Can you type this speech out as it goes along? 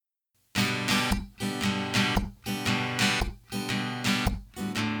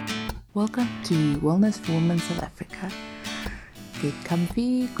Welcome to Wellness for Women South Africa. Get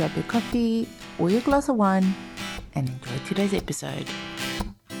comfy, grab your coffee or your glass of wine and enjoy today's episode.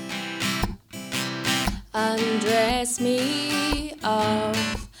 Undress me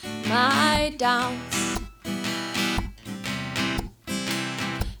of my doubts,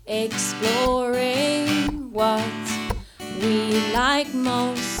 exploring what we like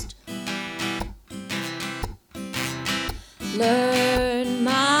most. Learn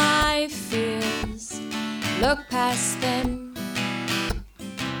my fears, look past them.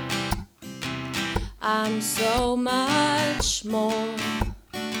 I'm so much more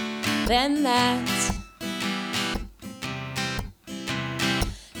than that.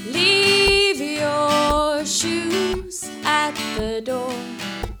 Leave your shoes at the door.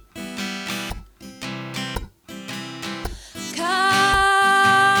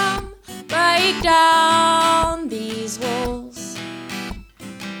 Come, break down these walls.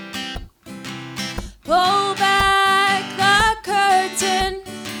 Pull back the curtain.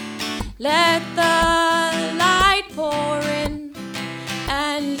 Let the light pour in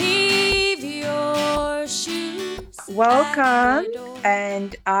and leave your shoes. Welcome,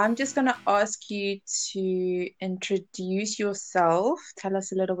 and I'm just going to ask you to introduce yourself. Tell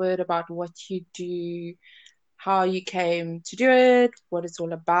us a little bit about what you do, how you came to do it, what it's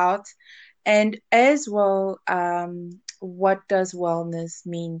all about, and as well, what does wellness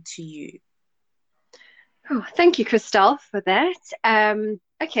mean to you? Oh, thank you, Christelle, for that.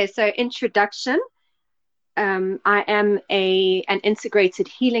 Okay, so introduction. I am an integrated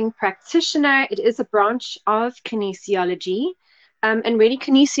healing practitioner. It is a branch of kinesiology. And really,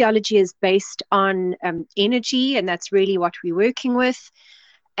 kinesiology is based on energy, and that's really what we're working with.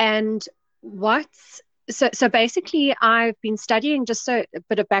 And so basically, I've been studying, just so a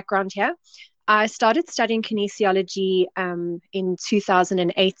bit of background here. I started studying kinesiology in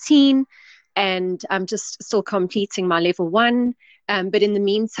 2018, and I'm just still completing my level 1. But in the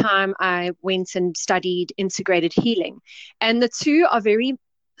meantime, I went and studied integrated healing. And the two are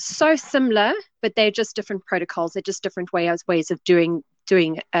so similar, but they're just different protocols. They're just different ways of doing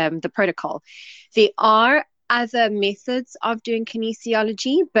the protocol. There are other methods of doing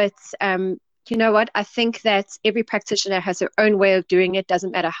kinesiology, but you know what? I think that every practitioner has her own way of doing it.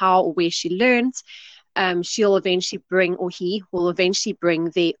 Doesn't matter how or where she learned. She'll eventually bring, or he will eventually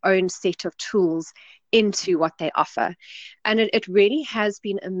bring, their own set of tools into what they offer. And it really has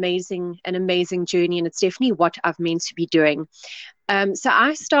been an amazing journey, and it's definitely what I've meant to be doing. So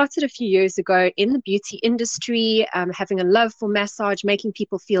I started a few years ago in the beauty industry, having a love for massage, making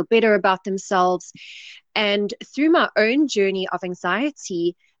people feel better about themselves. And through my own journey of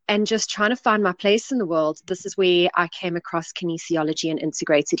anxiety and just trying to find my place in the world, this is where I came across kinesiology and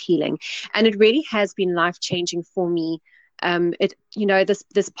integrated healing. And it really has been life-changing for me.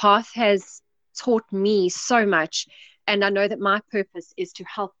 This path has taught me so much. And I know that my purpose is to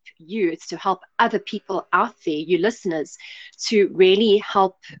help you. It's to help other people out there, you listeners, to really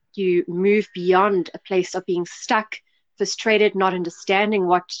help you move beyond a place of being stuck, frustrated, not understanding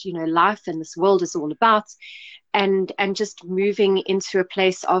what, life and this world is all about, and just moving into a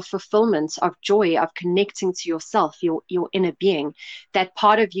place of fulfillment, of joy, of connecting to yourself, your inner being, that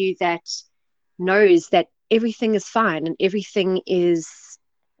part of you that knows that everything is fine and everything is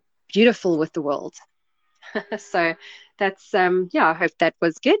beautiful with the world. So that's I hope that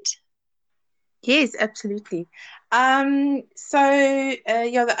was good. Yes, absolutely. The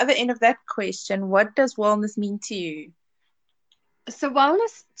other end of that question, what does wellness mean to you? So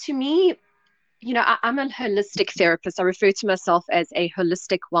wellness to me, I'm a holistic therapist. I refer to myself as a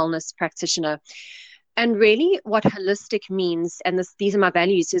holistic wellness practitioner. And really what holistic means, and these are my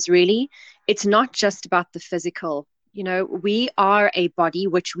values, is really, it's not just about the physical. We are a body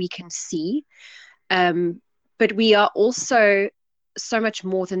which we can see, but we are also so much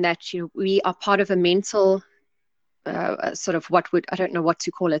more than that. We are part of a mental sort of I don't know what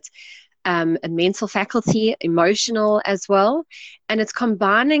to call it, a mental faculty, emotional as well. And it's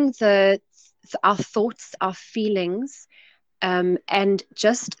combining our thoughts, our feelings, and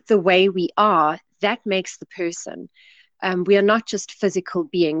just the way we are, that makes the person. We are not just physical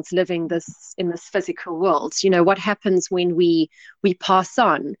beings living in this physical world. What happens when we pass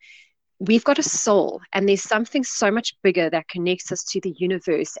on? We've got a soul, and there's something so much bigger that connects us to the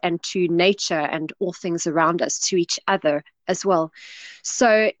universe and to nature and all things around us, to each other as well.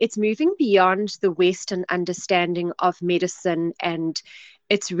 So it's moving beyond the Western understanding of medicine, and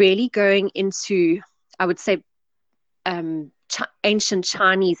it's really going into, I would say, ancient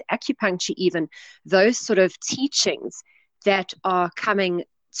Chinese acupuncture, even those sort of teachings that are coming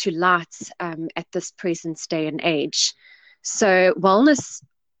to light at this present day and age. So wellness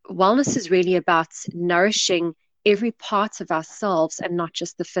wellness is really about nourishing every part of ourselves and not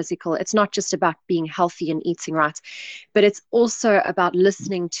just the physical. It's not just about being healthy and eating right, but it's also about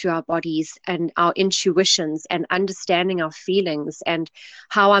listening to our bodies and our intuitions and understanding our feelings and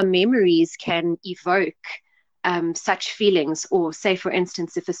how our memories can evoke such feelings. Or say, for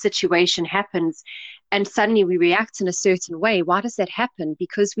instance, if a situation happens and suddenly we react in a certain way, why does that happen?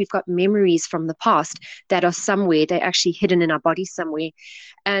 Because we've got memories from the past that are somewhere, they're actually hidden in our body somewhere.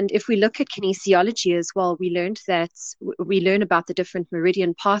 And if we look at kinesiology as well, we learn about the different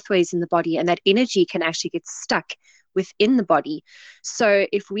meridian pathways in the body, and that energy can actually get stuck within the body. So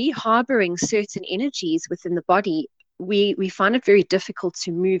if we harboring certain energies within the body, we find it very difficult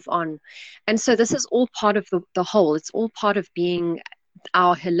to move on. And so this is all part of the whole. It's all part of being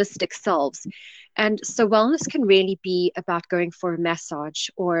our holistic selves. And so wellness can really be about going for a massage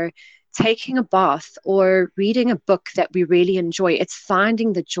or taking a bath or reading a book that we really enjoy. It's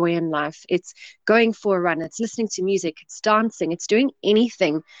finding the joy in life. It's going for a run. It's listening to music. It's dancing. It's doing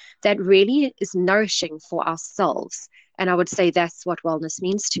anything that really is nourishing for ourselves. And I would say that's what wellness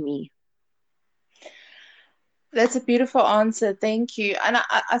means to me. That's a beautiful answer. Thank you. And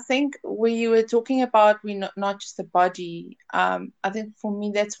I think when you were talking about we not just the body, I think for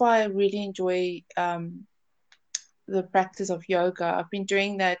me, that's why I really enjoy the practice of yoga. I've been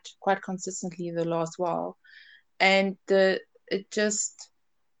doing that quite consistently the last while. And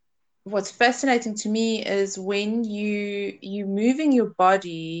what's fascinating to me is when you moving your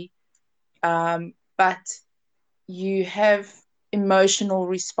body, but you have emotional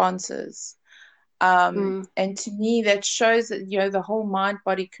responses. And to me, that shows that, the whole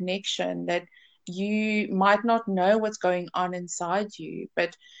mind-body connection, that you might not know what's going on inside you,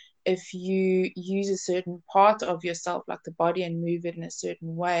 but if you use a certain part of yourself, like the body, and move it in a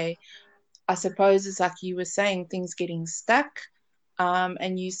certain way, I suppose it's like you were saying, things getting stuck,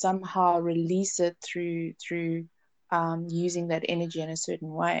 and you somehow release it through using that energy in a certain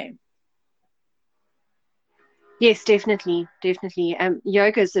way. Yes, definitely, definitely.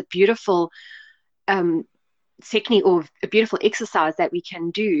 Yoga is a beautiful technique, or a beautiful exercise that we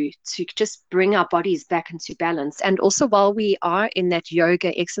can do to just bring our bodies back into balance. And also, while we are in that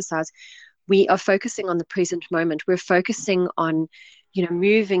yoga exercise, we are focusing on the present moment. We're focusing on,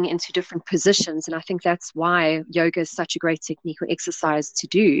 moving into different positions. And I think that's why yoga is such a great technique or exercise to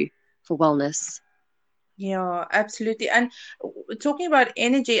do for wellness. Yeah, absolutely. And talking about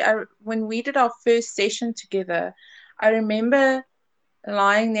energy, when we did our first session together, I remember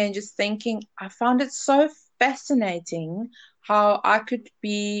lying there and just thinking, I found it so fascinating how I could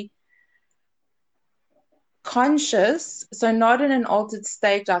be conscious, so not in an altered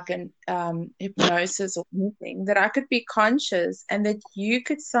state like in hypnosis or anything, that I could be conscious and that you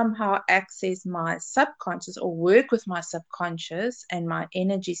could somehow access my subconscious or work with my subconscious and my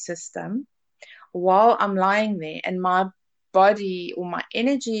energy system while I'm lying there, and my body or my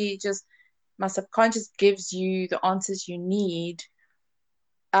energy, just my subconscious, gives you the answers you need.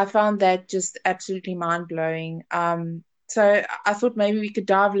 I found that just absolutely mind blowing. So I thought maybe we could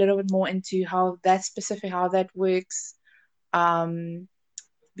dive a little bit more into how that works.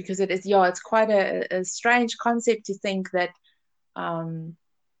 Because it's quite a strange concept to think that,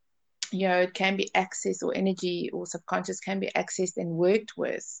 it can be accessed, or energy or subconscious can be accessed and worked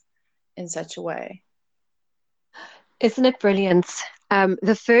with in such a way. Isn't it brilliant?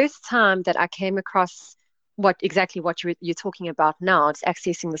 The first time that I came across exactly what you're talking about now, it's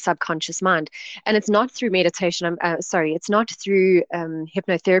accessing the subconscious mind, and it's not through meditation. It's not through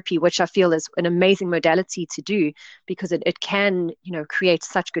hypnotherapy, which I feel is an amazing modality to do, because it can create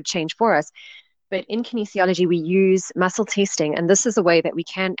such good change for us. But in kinesiology, we use muscle testing, and this is a way that we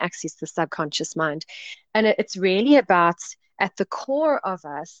can access the subconscious mind. And it's really about, at the core of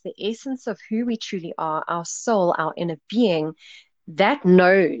us, the essence of who we truly are, our soul, our inner being, that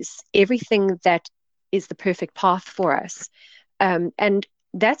knows everything that is the perfect path for us. And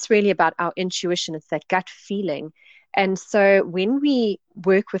that's really about our intuition. It's that gut feeling. And so when we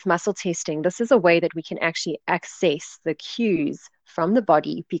work with muscle testing, this is a way that we can actually access the cues from the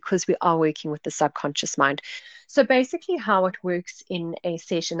body, because we are working with the subconscious mind. So basically how it works in a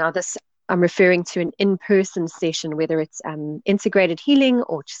session, now this I'm referring to an in-person session, whether it's integrated healing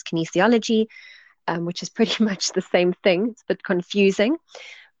or just kinesiology, which is pretty much the same thing. It's a bit confusing.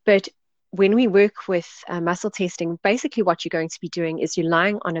 But when we work with muscle testing, basically what you're going to be doing is you're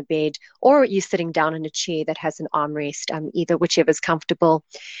lying on a bed, or you're sitting down in a chair that has an armrest, either whichever is comfortable,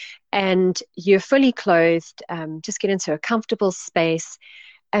 and you're fully clothed. Just get into a comfortable space,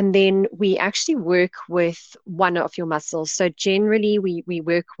 And then we actually work with one of your muscles. So generally we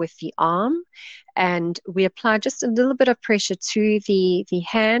work with the arm, and we apply just a little bit of pressure to the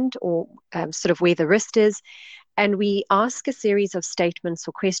hand, or sort of where the wrist is. And we ask a series of statements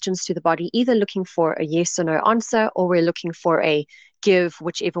or questions to the body, either looking for a yes or no answer, or we're looking for a give,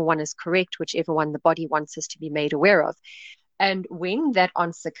 whichever one is correct, whichever one the body wants us to be made aware of. And when that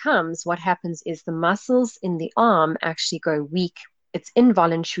answer comes, what happens is the muscles in the arm actually go weak. It's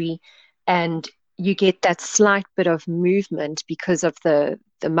involuntary, and you get that slight bit of movement because of the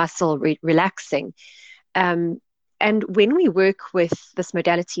muscle relaxing. And when we work with this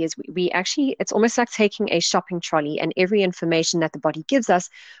modality, is we actually, it's almost like taking a shopping trolley, and every information that the body gives us,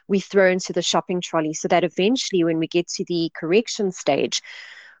 we throw into the shopping trolley, so that eventually when we get to the correction stage,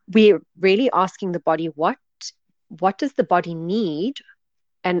 we're really asking the body, what does the body need?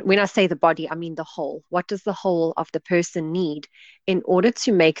 And when I say the body, I mean the whole. What does the whole of the person need in order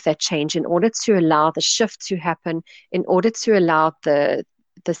to make that change, in order to allow the shift to happen, in order to allow the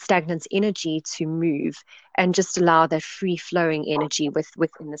stagnant energy to move, and just allow that free-flowing energy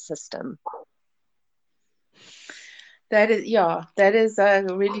within the system? That is a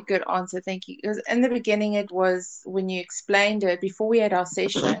really good answer. Thank you. Because in the beginning, it was when you explained it, before we had our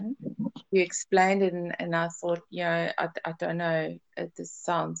session, you explained it, and I thought, I don't know, this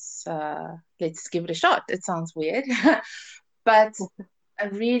sounds, let's give it a shot. It sounds weird. But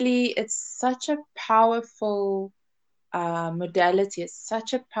really, it's such a powerful modality. It's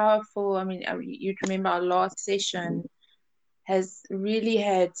such a powerful, you'd remember our last session has really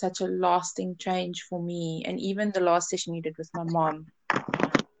had such a lasting change for me. And even the last session you did with my mom,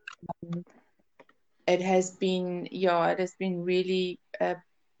 it has been really a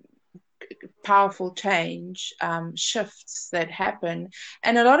powerful change, shifts that happen.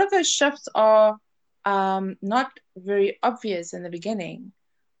 And a lot of those shifts are not very obvious in the beginning.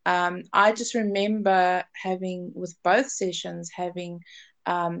 I just remember with both sessions, having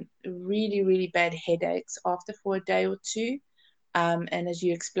really, really bad headaches after for a day or two. And as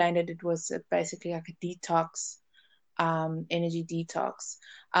you explained it was basically like a detox, energy detox.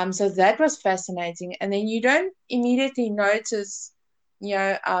 So that was fascinating. And then you don't immediately notice,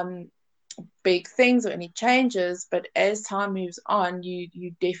 big things or any changes, but as time moves on,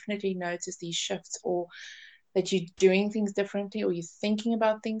 you definitely notice these shifts, or that you're doing things differently, or you're thinking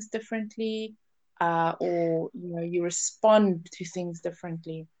about things differently, or you respond to things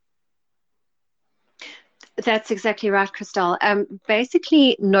differently. That's exactly right, Christelle.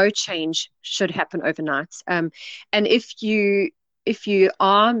 Basically, no change should happen overnight. And if you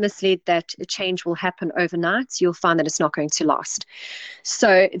are misled that a change will happen overnight, you'll find that it's not going to last.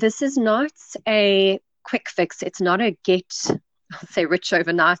 So this is not a quick fix. It's not a I'll say rich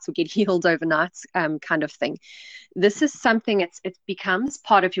overnight or get healed overnight kind of thing. This is something, it becomes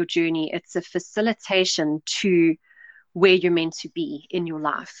part of your journey. It's a facilitation to where you're meant to be in your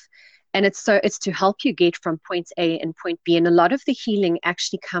life. And it's to help you get from point A and point B. And a lot of the healing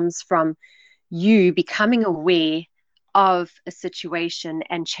actually comes from you becoming aware of a situation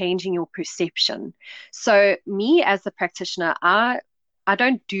and changing your perception. So me as a practitioner, I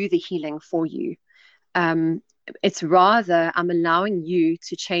don't do the healing for you. It's rather I'm allowing you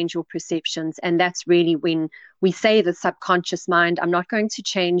to change your perceptions. And that's really when we say the subconscious mind. I'm not going to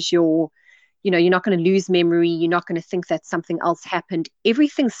change you're not going to lose memory. You're not going to think that something else happened.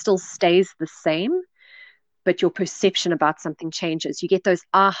 Everything still stays the same, but your perception about something changes. You get those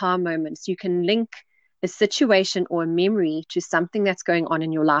aha moments. You can link a situation or a memory to something that's going on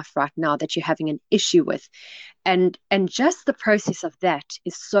in your life right now that you're having an issue with. And just the process of that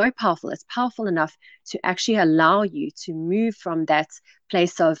is so powerful. It's powerful enough to actually allow you to move from that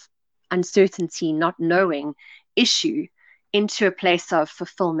place of uncertainty, not knowing, issue, into a place of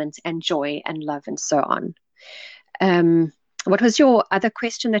fulfillment and joy and love and so on. What was your other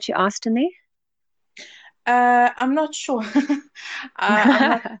question that you asked in there? I'm not sure. I'm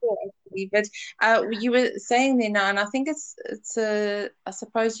not sure actually, but you were saying there now, and I think it's I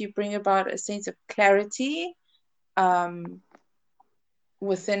suppose you bring about a sense of clarity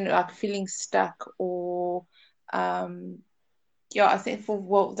within, like, feeling stuck, or I think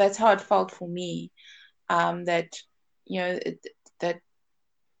that's how it felt for me, that it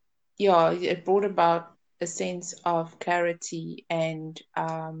brought about a sense of clarity and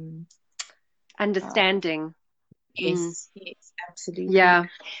understanding. Yes, absolutely. Yeah.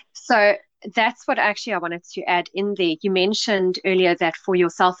 So that's what actually I wanted to add in there. You mentioned earlier that for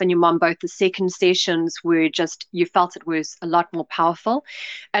yourself and your mom, both the second sessions were you felt it was a lot more powerful.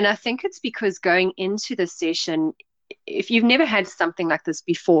 And I think it's because going into the session, if you've never had something like this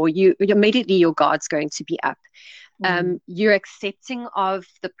before, immediately your guard's going to be up. You're accepting of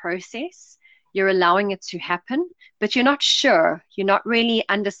the process, you're allowing it to happen, but you're not sure, you're not really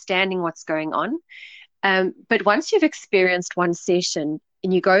understanding what's going on. But once you've experienced one session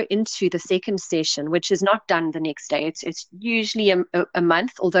and you go into the second session, which is not done the next day, it's usually a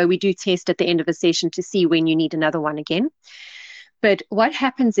month, although we do test at the end of a session to see when you need another one again. But what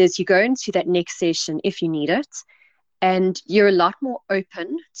happens is you go into that next session if you need it, and you're a lot more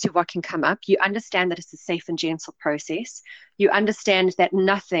open to what can come up. You understand that it's a safe and gentle process. You understand that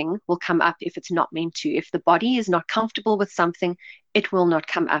nothing will come up if it's not meant to. If the body is not comfortable with something, it will not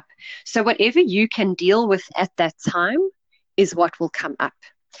come up. So whatever you can deal with at that time is what will come up.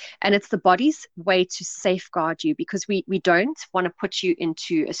 And it's the body's way to safeguard you, because we don't want to put you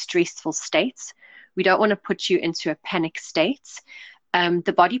into a stressful state. We don't want to put you into a panic state.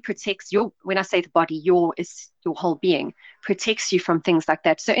 The body protects when I say the body, is your whole being, protects you from things like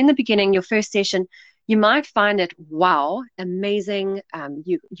that. So in the beginning, your first session, you might find it, wow, amazing.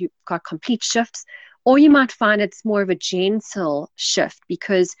 You've got complete shifts, or you might find it's more of a gentle shift,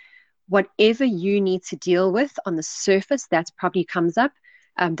 because whatever you need to deal with on the surface, that probably comes up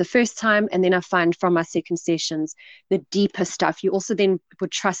the first time. And then I find from my second sessions, the deeper stuff, you also then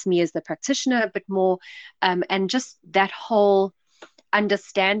would trust me as the practitioner a bit more. And just that whole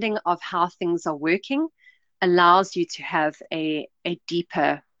understanding of how things are working allows you to have a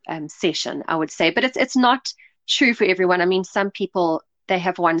deeper session, I would say. But it's not true for everyone. I mean, some people, they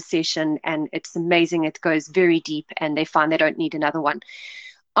have one session and it's amazing, it goes very deep, and they find they don't need another one.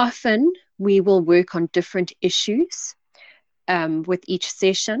 Often we will work on different issues with each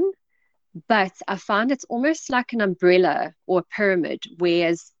session, but I find it's almost like an umbrella or a pyramid,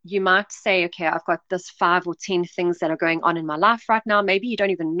 whereas you might say, okay, I've got this 5 or 10 things that are going on in my life right now. Maybe you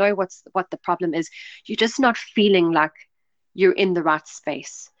don't even know what the problem is. You're just not feeling like you're in the right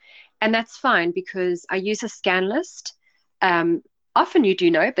space. And that's fine, because I use a scan list. Often you do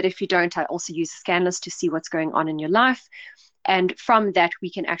know, but if you don't, I also use a scan list to see what's going on in your life. And from that,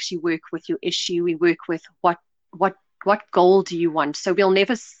 we can actually work with your issue. We work with what goal do you want? So we'll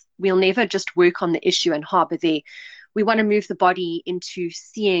never just work on the issue and harbor there. We want to move the body into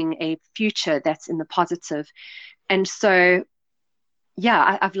seeing a future that's in the positive. And so,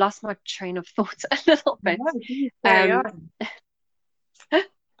 yeah, I've lost my train of thought a little bit.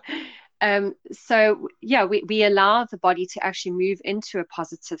 So, yeah, we allow the body to actually move into a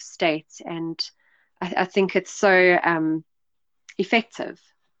positive state. And I think it's so effective.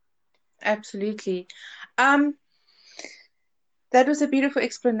 Absolutely. That was a beautiful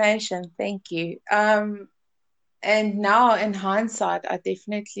explanation. Thank you. And now in hindsight, I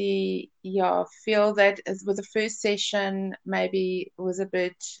definitely, feel that as with the first session, maybe it was a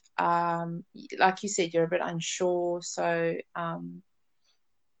bit, like you said, you're a bit unsure. So,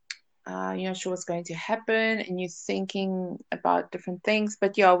 you're not sure what's going to happen, and you're thinking about different things.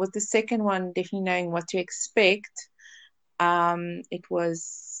 But yeah, with the second one, definitely knowing what to expect, it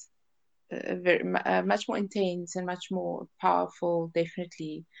was much more intense and much more powerful,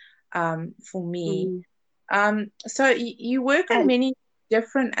 definitely, for me. So you work on many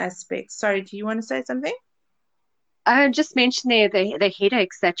different aspects. Sorry, do you want to say something? I just mentioned there the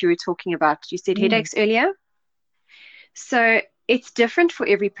headaches that you were talking about. You said headaches earlier. So it's different for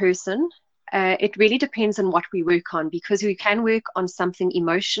every person. It really depends on what we work on, because we can work on something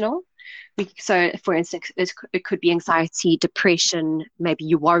emotional. So, for instance, it could be anxiety, depression, maybe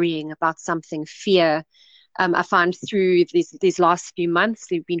you're worrying about something, fear. I find through these last few months,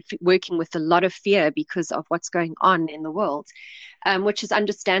 we've been working with a lot of fear because of what's going on in the world, which is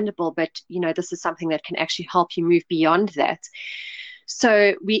understandable. But, this is something that can actually help you move beyond that.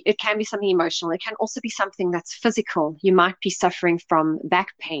 So it can be something emotional. It can also be something that's physical. You might be suffering from back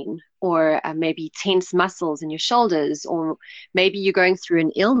pain, or maybe tense muscles in your shoulders, or maybe you're going through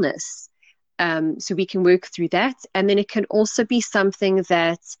an illness. So we can work through that. And then it can also be something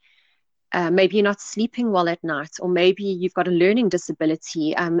that maybe you're not sleeping well at night, or maybe you've got a learning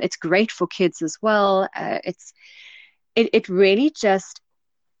disability. It's great for kids as well. It really just,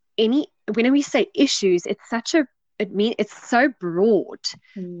 when we say issues, it's so broad.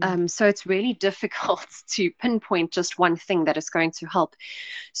 So it's really difficult to pinpoint just one thing that is going to help.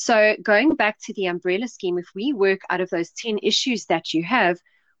 So going back to the umbrella scheme, if we work out of those 10 issues that you have,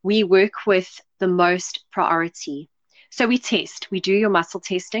 we work with the most priority. So we do your muscle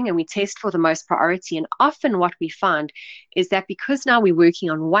testing, and we test for the most priority. And often what we find is that because now we're working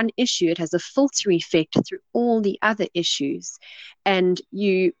on one issue, it has a filter effect through all the other issues. And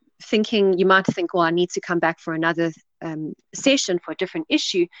you might think, well, I need to come back for another session for a different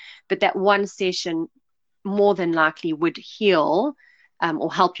issue, but that one session more than likely would heal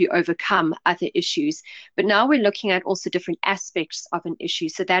or help you overcome other issues. But now we're looking at also different aspects of an issue.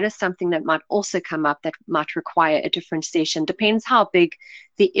 So that is something that might also come up that might require a different session. Depends how big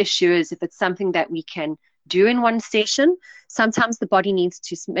the issue is. If it's something that we can do in one session, sometimes the body needs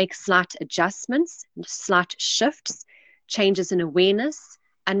to make slight adjustments, slight shifts, changes in awareness,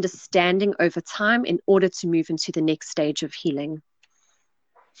 understanding over time in order to move into the next stage of healing.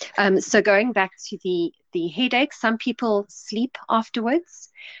 So going back to the headache, some people sleep afterwards.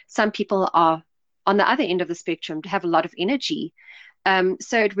 Some people are on the other end of the spectrum to have a lot of energy.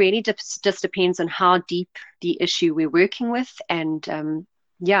 So it really just depends on how deep the issue we're working with, and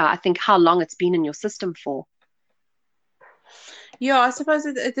I think how long it's been in your system for. Yeah, I suppose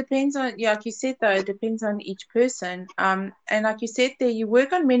it depends on, yeah, like you said, though, it depends on each person. And like you said there, you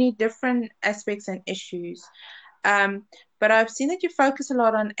work on many different aspects and issues. But I've seen that you focus a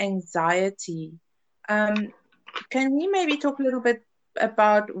lot on anxiety. Can you maybe talk a little bit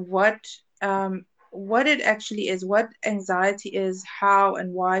about what it actually is, what anxiety is, how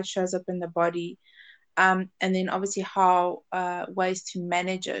and why it shows up in the body, and then obviously how ways to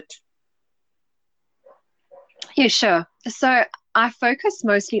manage it? Yeah, sure. So I focus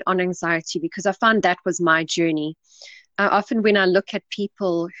mostly on anxiety because I found that was my journey. Often when I look at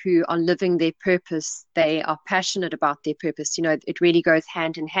people who are living their purpose, they are passionate about their purpose. You know, it really goes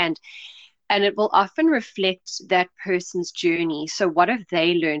hand in hand. And it will often reflect that person's journey. So what have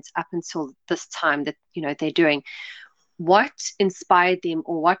they learned up until this time that, you know, they're doing? What inspired them,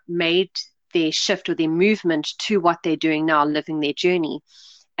 or what made their shift or their movement to what they're doing now, living their journey?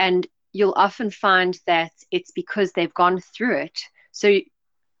 And you'll often find that it's because they've gone through it. So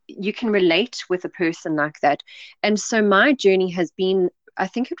you can relate with a person like that. And so my journey has been, I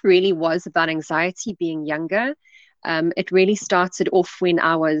think it really was about anxiety being younger. It really started off when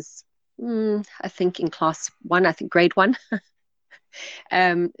I was, I think in class 1, I think grade 1.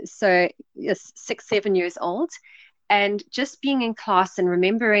 So yes, 6, 7 years old. And just being in class and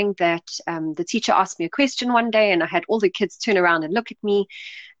remembering that the teacher asked me a question one day, and I had all the kids turn around and look at me.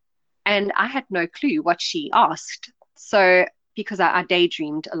 And I had no clue what she asked. So, because I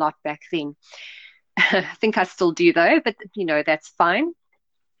daydreamed a lot back then. I think I still do though, but you know, that's fine.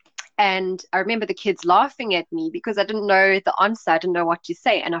 And I remember the kids laughing at me because I didn't know the answer. I didn't know what to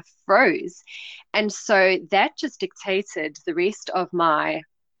say, and I froze. And so that just dictated the rest of my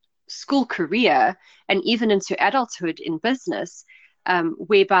school career and even into adulthood in business.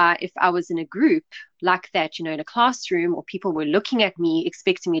 Whereby if I was in a group like that, you know, in a classroom, or people were looking at me,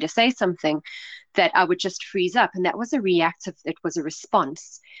 expecting me to say something, that I would just freeze up. And that was it was a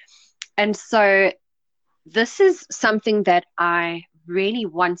response. And so this is something that I really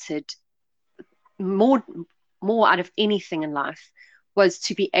wanted more out of anything in life, was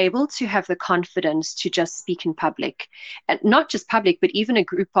to be able to have the confidence to just speak in public, and not just public, but even a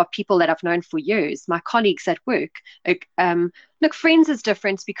group of people that I've known for years, my colleagues at work. Look, friends is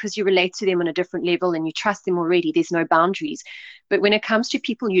different because you relate to them on a different level and you trust them already. There's no boundaries. But when it comes to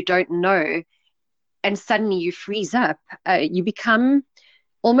people you don't know, and suddenly you freeze up, you become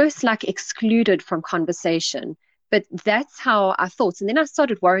almost like excluded from conversation. But that's how I thought. And then I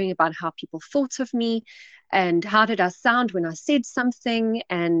started worrying about how people thought of me, and how did I sound when I said something,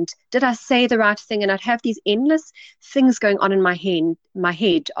 and did I say the right thing? And I'd have these endless things going on in my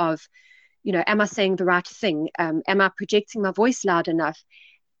head of, you know, am I saying the right thing? Am I projecting my voice loud enough?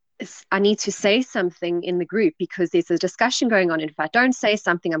 I need to say something in the group because there's a discussion going on. And if I don't say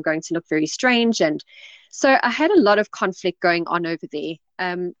something, I'm going to look very strange. And so I had a lot of conflict going on over there.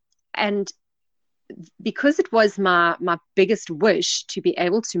 And because it was my biggest wish to be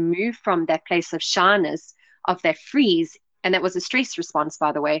able to move from that place of shyness, of that freeze, and that was a stress response,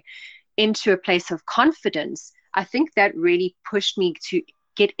 by the way, into a place of confidence, I think that really pushed me to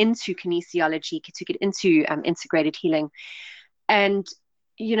get into kinesiology, to get into integrated healing. And,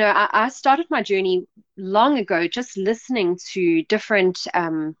 you know, I started my journey long ago just listening to different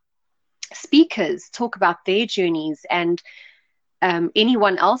speakers talk about their journeys, and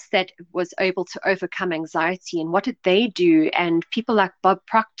anyone else that was able to overcome anxiety and what did they do, and people like Bob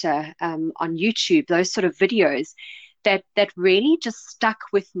Proctor on YouTube, those sort of videos that really just stuck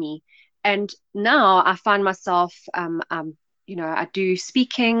with me. And now I find myself, you know, I do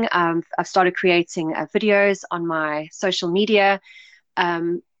speaking. I've started creating videos on my social media,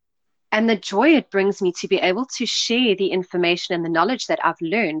 and the joy it brings me to be able to share the information and the knowledge that I've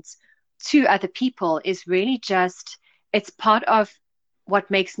learned to other people is really just, it's part of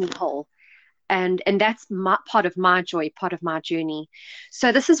what makes me whole. And that's part of my joy, part of my journey.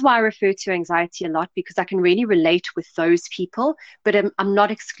 So this is why I refer to anxiety a lot, because I can really relate with those people, but I'm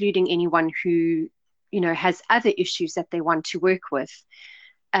not excluding anyone who has other issues that they want to work with.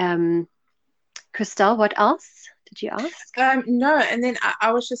 Christelle, what else did you ask? No, and then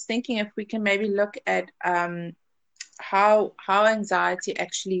I was just thinking if we can maybe look at how anxiety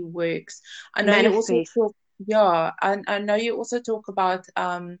actually works. I know you also Manifest. talk, yeah, I know you also talk about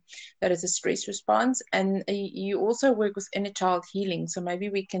that it's a stress response, and you also work with inner child healing. So maybe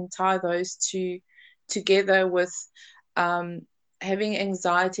we can tie those two together with having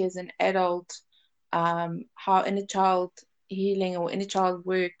anxiety as an adult, how inner child healing or inner child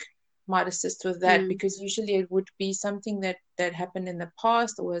work might assist with that, because usually it would be something that happened in the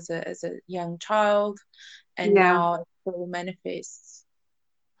past or as a young child, and Yeah. now it all manifests.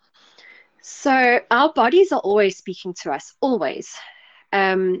 So our bodies are always speaking to us, always.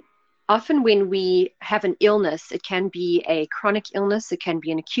 Often when we have an illness, it can be a chronic illness, it can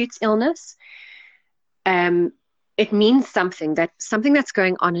be an acute illness. It means something that's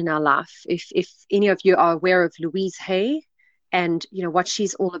going on in our life. If any of you are aware of Louise Hay and what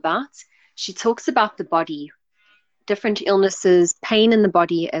she's all about, she talks about the body, different illnesses, pain in the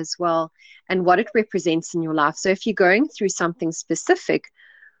body as well, and what it represents in your life. So if you're going through something specific,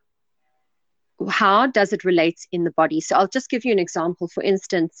 how does it relate in the body? So I'll just give you an example. For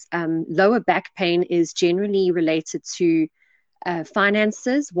instance, lower back pain is generally related to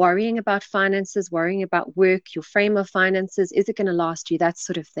finances, worrying about finances, worrying about work, your frame of finances. Is it going to last you? That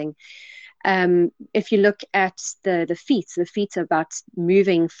sort of thing. If you look at the feet are about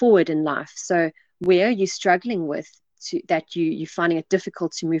moving forward in life. So where are you struggling with that you're finding it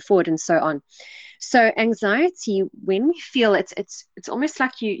difficult to move forward, and so on. So anxiety, when we feel it's almost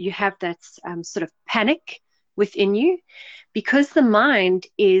like you have that sort of panic within you, because the mind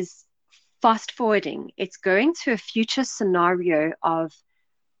is fast forwarding. It's going to a future scenario of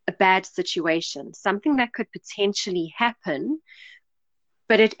a bad situation, something that could potentially happen,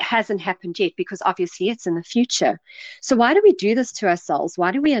 but it hasn't happened yet because obviously it's in the future. So why do we do this to ourselves?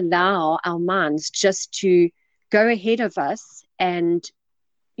 Why do we allow our minds just to go ahead of us and,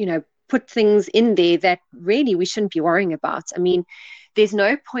 put things in there that really we shouldn't be worrying about? I mean, there's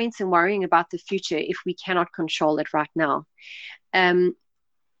no point in worrying about the future if we cannot control it right now.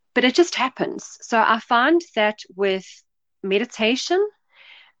 But it just happens. So I find that with meditation,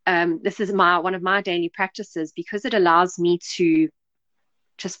 this is one of my daily practices, because it allows me to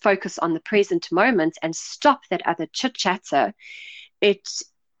just focus on the present moment and stop that other chit-chatter.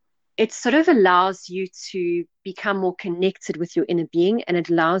 It sort of allows you to become more connected with your inner being, and it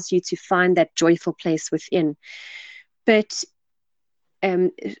allows you to find that joyful place within. But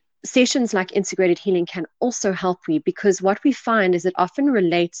sessions like integrated healing can also help you, because what we find is it often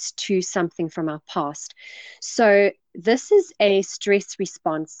relates to something from our past. So this is a stress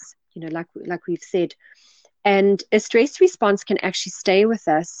response, like we've said, and a stress response can actually stay with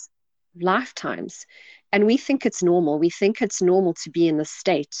us lifetimes. And we think it's normal. We think it's normal to be in this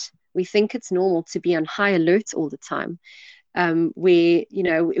state. We think it's normal to be on high alert all the time, where,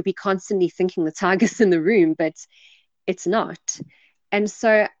 we're constantly thinking the tiger's in the room, but it's not. And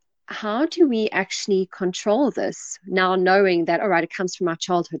so how do we actually control this now, knowing that, all right, it comes from our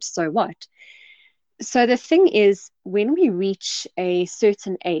childhood, so what? So the thing is, when we reach a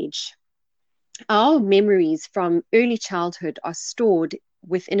certain age, our memories from early childhood are stored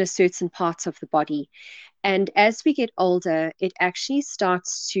within a certain part of the body. And as we get older, it actually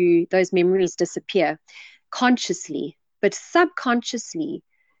those memories disappear consciously, but subconsciously,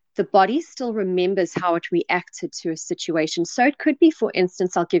 the body still remembers how it reacted to a situation. So it could be, for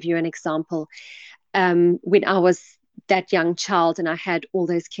instance, I'll give you an example. When I was that young child and I had all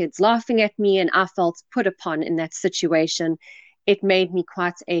those kids laughing at me and I felt put upon in that situation, it made me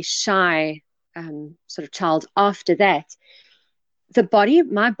quite a shy sort of child after that.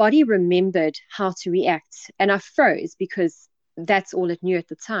 My body remembered how to react, and I froze because that's all it knew at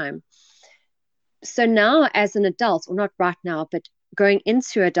the time. So now as an adult, or not right now, but going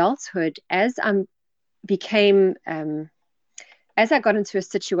into adulthood, as I got into a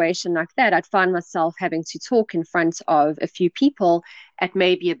situation like that, I'd find myself having to talk in front of a few people at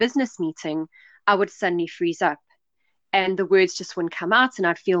maybe a business meeting. I would suddenly freeze up and the words just wouldn't come out, and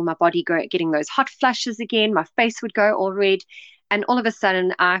I'd feel my body getting those hot flashes again. My face would go all red, and all of a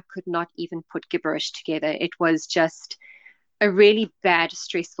sudden I could not even put gibberish together. It was just a really bad,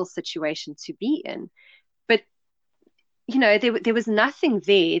 stressful situation to be in. But there was nothing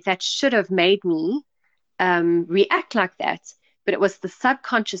there that should have made me react like that. But it was the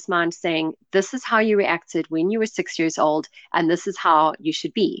subconscious mind saying, this is how you reacted when you were 6 years old, and this is how you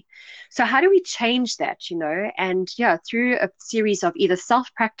should be. So how do we change that, And through a series of either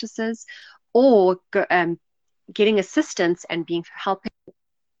self-practices or getting assistance and being helped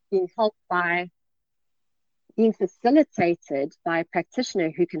by being facilitated by a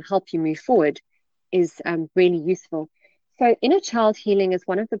practitioner who can help you move forward is really useful. So inner child healing is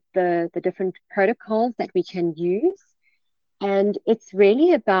one of the different protocols that we can use. And it's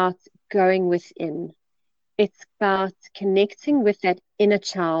really about going within. It's about connecting with that inner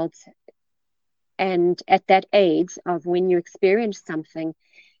child. And at that age of when you experience something,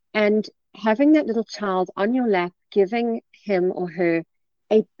 and having that little child on your lap, giving him or her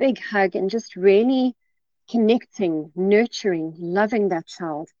a big hug and just really connecting, nurturing, loving that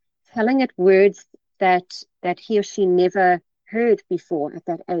child, telling it words that he or she never heard before at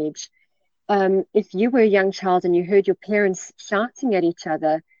that age. If you were a young child and you heard your parents shouting at each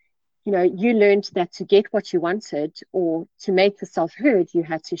other, you learned that to get what you wanted or to make yourself heard, you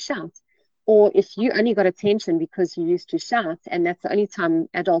had to shout. Or if you only got attention because you used to shout, and that's the only time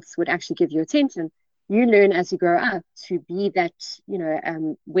adults would actually give you attention, you learn as you grow up to be that,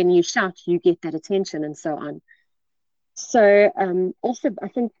 when you shout, you get that attention and so on. So also, I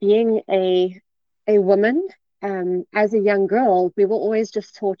think being a woman, as a young girl, we were always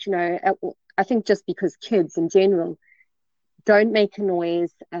just taught, I think just because kids in general don't make a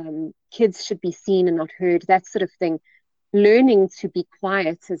noise, kids should be seen and not heard, that sort of thing. Learning to be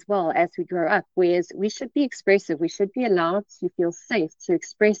quiet as well as we grow up, whereas we should be expressive. We should be allowed to feel safe to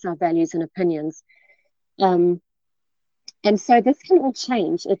express our values and opinions. And so this can all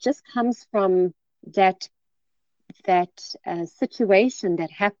change. It just comes from that situation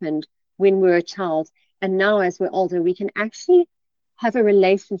that happened when we were a child. And now as we're older, we can actually have a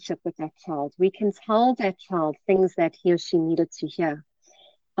relationship with that child. We can tell that child things that he or she needed to hear.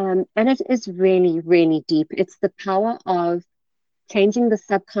 And it is really, really deep. It's the power of changing the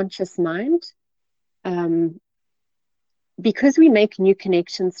subconscious mind. Because we make new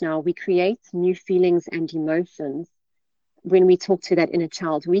connections now, we create new feelings and emotions when we talk to that inner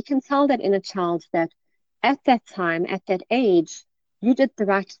child. We can tell that inner child that at that time, at that age, you did the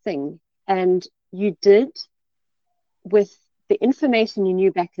right thing. And you did, with the information you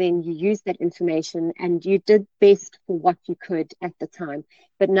knew back then, you used that information and you did best for what you could at the time.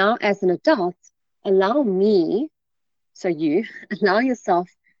 But now as an adult, allow yourself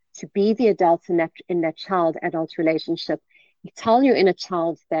to be the adult in that child-adult relationship. You tell your inner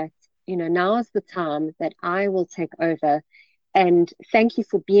child that, now is the time that I will take over. And thank you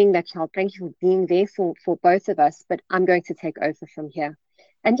for being that child. Thank you for being there for both of us, but I'm going to take over from here.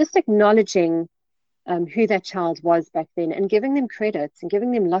 And just acknowledging who that child was back then and giving them credit and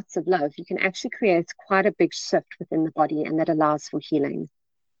giving them lots of love, you can actually create quite a big shift within the body, and that allows for healing.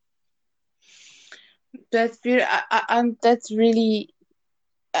 That's beautiful. That's really,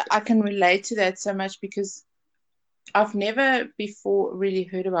 I can relate to that so much because I've never before really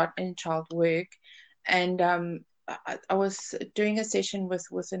heard about inner child work. And I was doing a session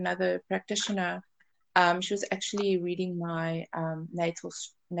with another practitioner. She was actually reading my natal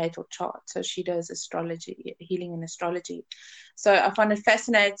chart. So she does astrology, healing and astrology. So I found it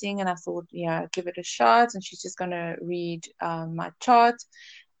fascinating and I thought, yeah, give it a shot. And she's just going to read my chart.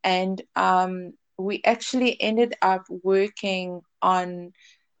 And we actually ended up working on,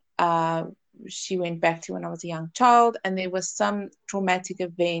 she went back to when I was a young child, and there was some traumatic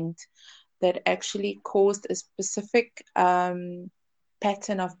event that actually caused a specific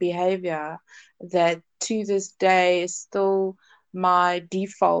pattern of behavior that to this day is still my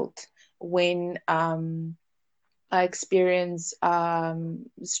default when I experience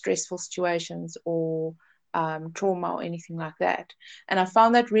stressful situations or trauma or anything like that. And I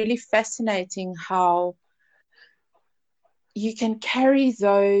found that really fascinating, how you can carry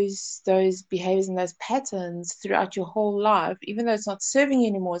those behaviors and those patterns throughout your whole life, even though it's not serving you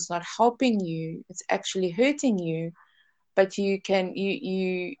anymore, it's not helping you, it's actually hurting you. But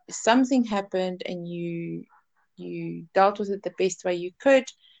you something happened and you dealt with it the best way you could,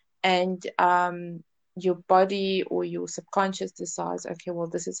 and your body or your subconscious decides, okay, well,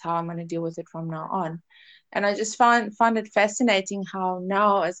 this is how I'm going to deal with it from now on. And I just find it fascinating how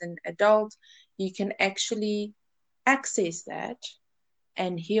now as an adult you can actually access that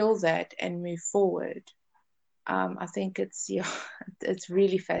and heal that and move forward. I think it's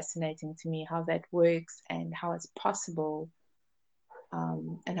really fascinating to me how that works and how it's possible,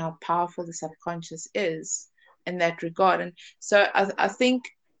 and how powerful the subconscious is in that regard. And so I think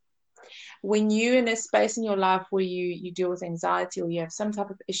when you're in a space in your life where you deal with anxiety or you have some type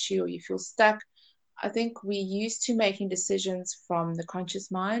of issue or you feel stuck, I think we're used to making decisions from the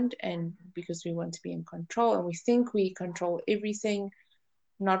conscious mind, and because we want to be in control and we think we control everything,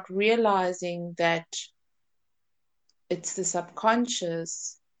 not realizing that it's the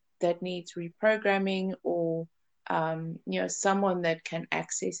subconscious that needs reprogramming, or someone that can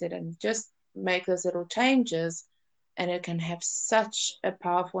access it and just make those little changes, and it can have such a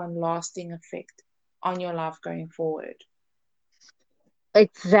powerful and lasting effect on your life going forward.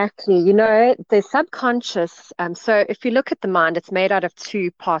 Exactly. The subconscious, so if you look at the mind, it's made out of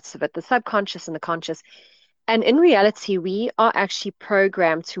two parts of it, the subconscious and the conscious. And in reality, we are actually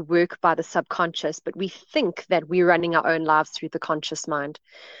programmed to work by the subconscious, but we think that we're running our own lives through the conscious mind.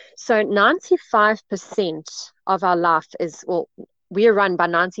 So 95% of our life is, well, we are run by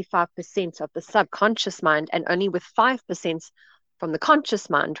 95% of the subconscious mind and only with 5% from the conscious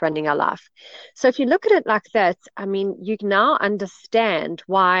mind running our life. So if you look at it like that, I mean, you now understand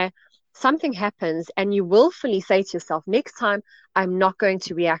why something happens and you willfully say to yourself, next time, I'm not going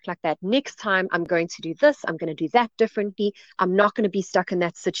to react like that. Next time, I'm going to do this. I'm going to do that differently. I'm not going to be stuck in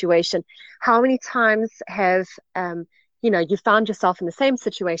that situation. How many times have you found yourself in the same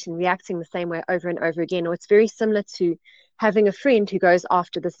situation, reacting the same way over and over again? Or it's very similar to having a friend who goes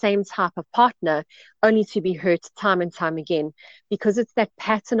after the same type of partner only to be hurt time and time again, because it's that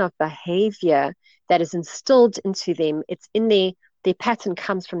pattern of behavior that is instilled into them. It's in their pattern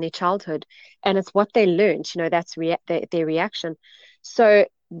comes from their childhood, and it's what they learned, that's their reaction. So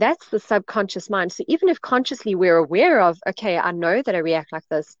that's the subconscious mind. So even if consciously we're aware of, okay, I know that I react like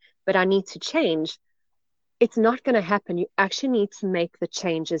this, but I need to change, it's not going to happen. You actually need to make the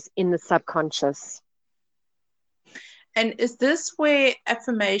changes in the subconscious. And is this where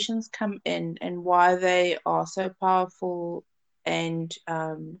affirmations come in and why they are so powerful and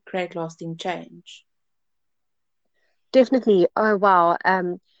create lasting change? Definitely. Oh, wow.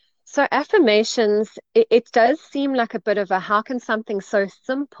 So affirmations, it does seem like a bit of a, how can something so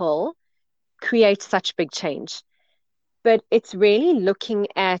simple create such big change? But it's really looking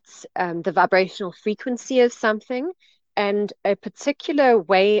at the vibrational frequency of something and a particular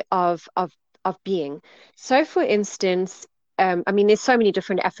way of being. So, for instance, I mean, there's so many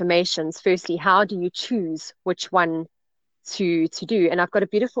different affirmations. Firstly, how do you choose which one to do? And I've got a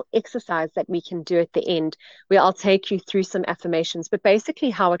beautiful exercise that we can do at the end where I'll take you through some affirmations. But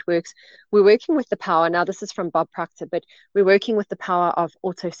basically, how it works, we're working with the power. Now, this is from Bob Proctor, but we're working with the power of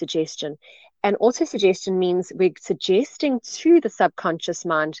autosuggestion. And autosuggestion means we're suggesting to the subconscious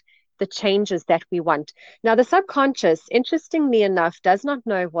mind the changes that we want. Now, the subconscious, interestingly enough, does not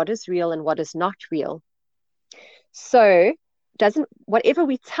know what is real and what is not real. So whatever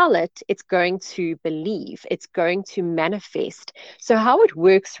we tell it, it's going to believe, it's going to manifest. So how it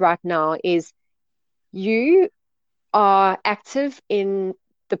works right now is you are active in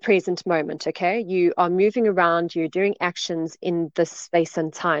the present moment, okay? You are moving around, you're doing actions in this space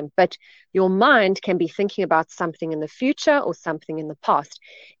and time, but your mind can be thinking about something in the future or something in the past.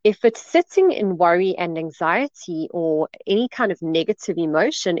 If it's sitting in worry and anxiety or any kind of negative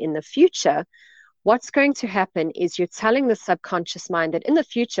emotion in the future, what's going to happen is you're telling the subconscious mind that in the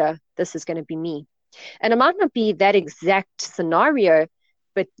future, this is going to be me. And it might not be that exact scenario,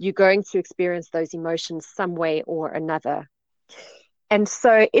 but you're going to experience those emotions some way or another. And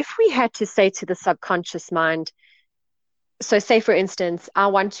so if we had to say to the subconscious mind, so say, for instance, I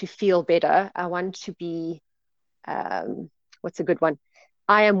want to feel better. I want to be, what's a good one?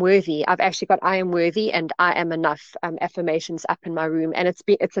 I am worthy. I've actually got I am worthy and I am enough affirmations up in my room. And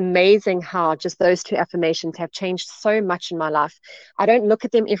it's amazing how just those two affirmations have changed so much in my life. I don't look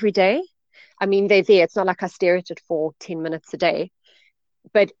at them every day. I mean, they're there. It's not like I stare at it for 10 minutes a day.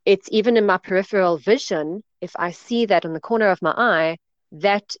 But it's even in my peripheral vision, if I see that in the corner of my eye,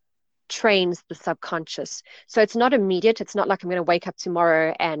 that trains the subconscious. So it's not immediate. It's not like I'm going to wake up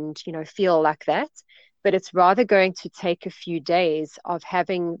tomorrow and, feel like that. But it's rather going to take a few days of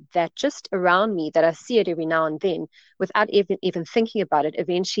having that just around me, that I see it every now and then without even thinking about it.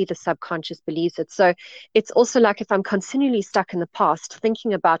 Eventually, the subconscious believes it. So it's also like if I'm continually stuck in the past,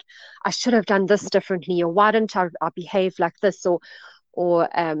 thinking about, I should have done this differently, or why didn't I behave like this, or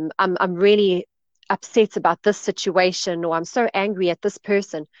I'm really upset about this situation, or I'm so angry at this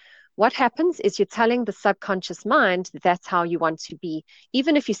person. What happens is you're telling the subconscious mind that that's how you want to be.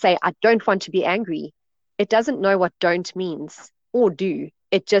 Even if you say, I don't want to be angry, it doesn't know what don't means or do.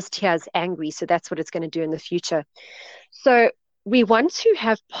 It just hears angry. So that's what it's going to do in the future. So we want to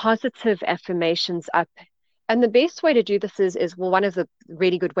have positive affirmations up. And the best way to do this is one of the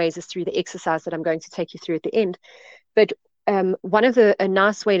really good ways is through the exercise that I'm going to take you through at the end. But a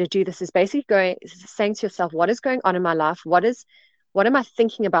nice way to do this is basically saying to yourself, what is going on in my life? What am I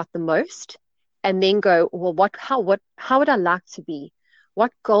thinking about the most? And then go, well, how would I like to be?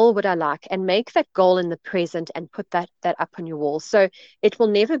 What goal would I like? And make that goal in the present and put that up on your wall. So it will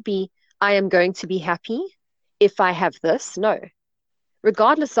never be, I am going to be happy if I have this. No.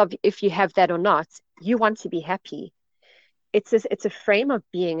 Regardless of if you have that or not, you want to be happy. it's a frame of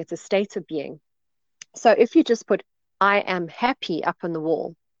being, it's a state of being. So if you just put I am happy up on the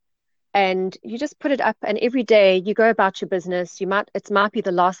wall, and you just put it up, and every day you go about your business, it might be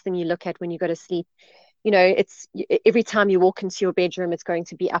the last thing you look at when you go to sleep. It's every time you walk into your bedroom, it's going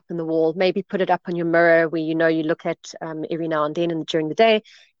to be up on the wall. Maybe put it up on your mirror where you look at every now and then and during the day.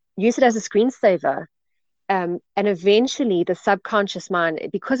 Use it as a screensaver. And eventually the subconscious mind,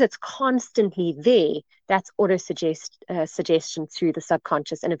 because it's constantly there, that's suggestion through the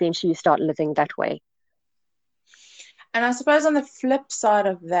subconscious, and eventually you start living that way. And I suppose on the flip side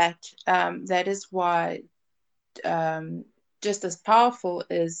of that, that is why just as powerful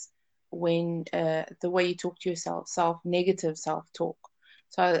is when the way you talk to yourself, negative self-talk.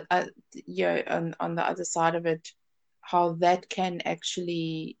 So, on the other side of it, how that can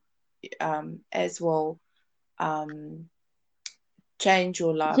actually as well change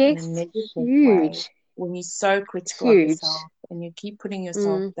your life in a Yes, negative way huge, when you're so critical of huge. yourself and you keep putting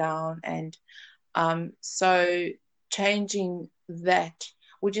yourself down. And so changing that,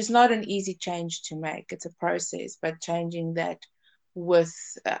 which is not an easy change to make, it's a process, but changing that with,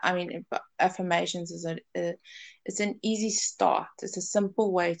 affirmations is it's an easy start. It's a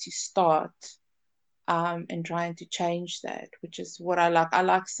simple way to start and trying to change that, which is what I like. I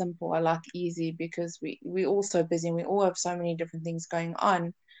like simple, I like easy, because we're all so busy and we all have so many different things going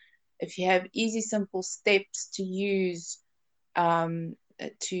on. If you have easy, simple steps to use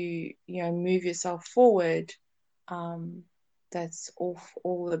to move yourself forward, that's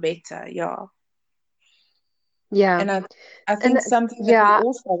all the better. Yeah. And I And think something that we yeah,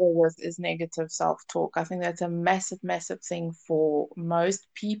 all struggle with is negative self-talk. I think that's a massive, massive thing for most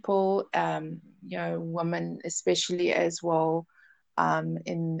people, women especially as well,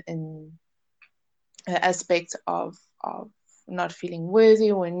 in aspects of not feeling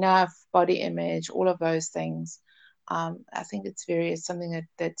worthy or enough, body image, all of those things. I think it's something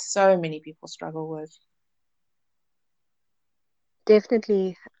that so many people struggle with.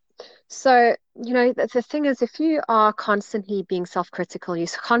 definitely. So, the thing is, if you are constantly being self-critical, you're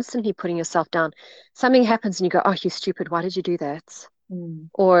constantly putting yourself down, something happens and you go, oh, you stupid, why did you do that? Mm.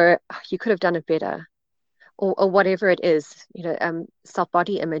 Or "Oh, you could have done it better," or whatever it is,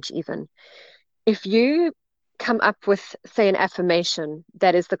 self-body image even. If you come up with, say, an affirmation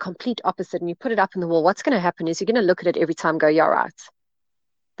that is the complete opposite and you put it up on the wall, what's going to happen is you're going to look at it every time and go, yeah, right.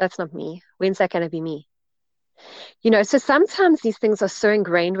 That's not me. When's that going to be me? So sometimes these things are so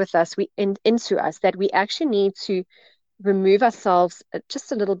ingrained with us, into us, that we actually need to remove ourselves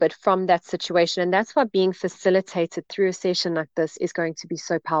just a little bit from that situation. And that's why being facilitated through a session like this is going to be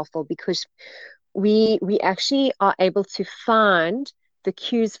so powerful, because we actually are able to find the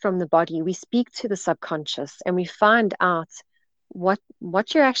cues from the body. We speak to the subconscious and we find out what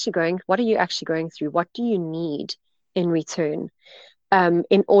are you actually going through? What do you need in return,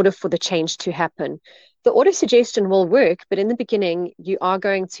 in order for the change to happen? The auto suggestion will work, but in the beginning, you are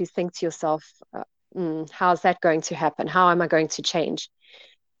going to think to yourself, how's that going to happen? How am I going to change?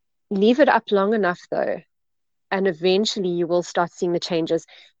 Leave it up long enough, though, and eventually you will start seeing the changes.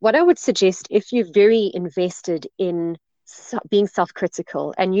 What I would suggest, if you're very invested in being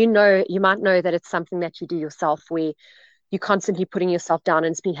self-critical, and you might know that it's something that you do yourself, where you're constantly putting yourself down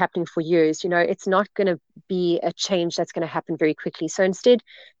and it's been happening for years, it's not going to be a change that's going to happen very quickly. So instead,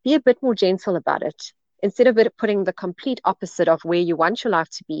 be a bit more gentle about it. Instead of it putting the complete opposite of where you want your life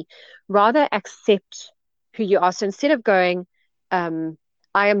to be, rather accept who you are. So instead of going, I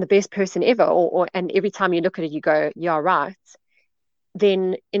am the best person ever, and every time you look at it, you go, yeah, right.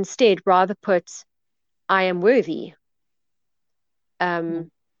 Then instead, rather put, I am worthy.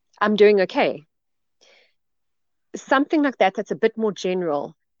 I'm doing okay. Something like that, that's a bit more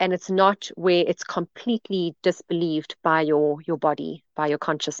general, and it's not where it's completely disbelieved by your body, by your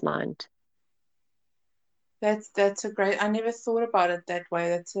conscious mind. That's a great. I never thought about it that way.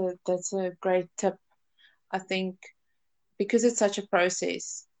 That's a great tip. I think because it's such a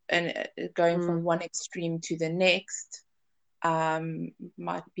process, and going from one extreme to the next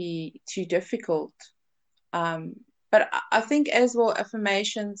might be too difficult. But I think as well,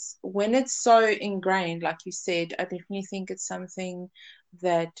 affirmations, when it's so ingrained, like you said, I definitely think it's something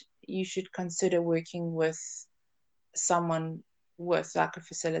that you should consider working with someone, with like a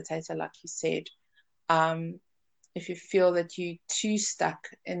facilitator, like you said. If you feel that you're too stuck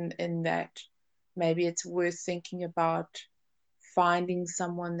in that, maybe it's worth thinking about finding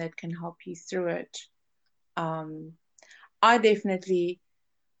someone that can help you through it. I definitely,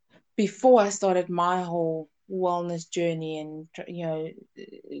 before I started my whole wellness journey and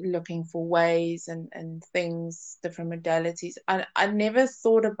looking for ways and things, different modalities, I never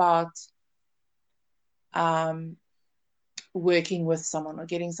thought about working with someone or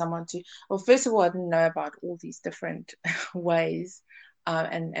getting someone to, well, first of all, I didn't know about all these different ways,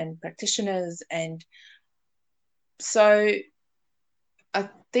 and practitioners. And so I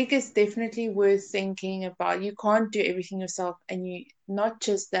think it's definitely worth thinking about. You can't do everything yourself, and you, not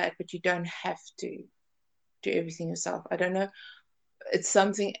just that, but you don't have to do everything yourself. I don't know. It's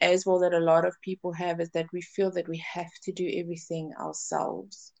something as well that a lot of people have, is that we feel that we have to do everything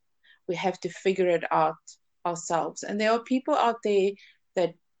ourselves. We have to figure it out ourselves. And there are people out there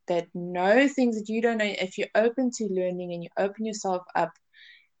that know things that you don't know. If you're open to learning and you open yourself up,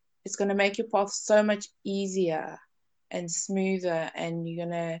 it's going to make your path so much easier and smoother, and you're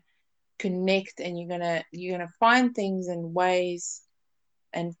going to connect, and you're going to find things and ways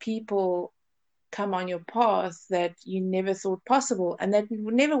and people come on your path that you never thought possible, and that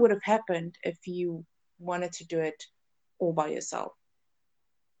never would have happened if you wanted to do it all by yourself.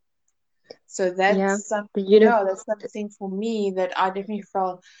 So Yeah, that's the something, uni that's something for me that I definitely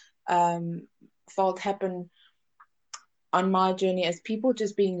felt happen on my journey, as people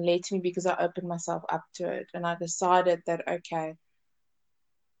just being led to me because I opened myself up to it, and I decided that, okay,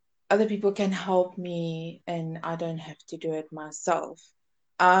 other people can help me and I don't have to do it myself.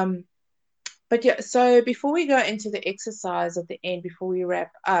 Um, but yeah, so before we go into the exercise at the end, before we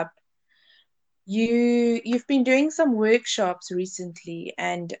wrap up, you've been doing some workshops recently,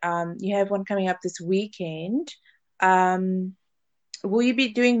 and you have one coming up this weekend. Um, will you be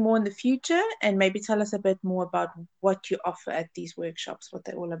doing more in the future? And maybe tell us a bit more about what you offer at these workshops, what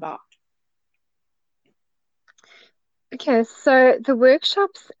they're all about. Okay, so the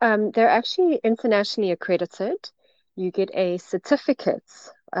workshops, they're actually internationally accredited. You get a certificate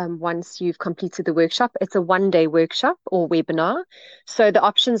once you've completed the workshop. It's a one-day workshop or webinar. So the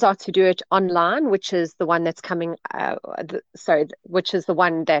options are to do it online, which is the one that's coming, which is the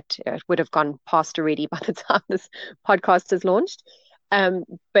one that would have gone past already by the time this podcast is launched.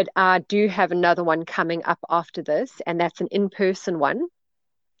 But I do have another one coming up after this, and that's an in-person one.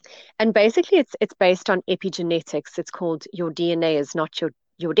 And basically, it's based on epigenetics. It's called Your DNA is Not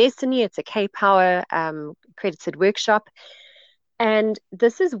Your Destiny. It's a K-Power accredited workshop. And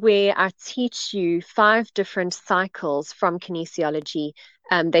this is where I teach you 5 different cycles from kinesiology.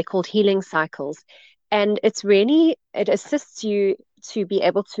 They're called healing cycles. And it assists you to be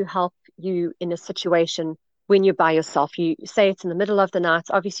able to help you in a situation when you're by yourself. You say it's in the middle of the night.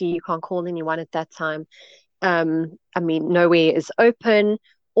 Obviously, you can't call anyone at that time. I mean, nowhere is open,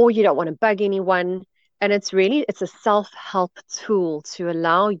 or you don't want to bug anyone. And it's a self-help tool to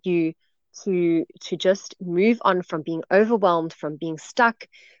allow you to just move on from being overwhelmed, from being stuck,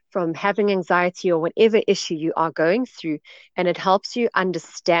 from having anxiety or whatever issue you are going through. And it helps you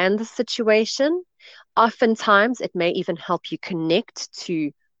understand the situation. Oftentimes, it may even help you connect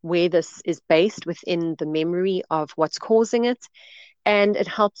to where this is based within the memory of what's causing it. And it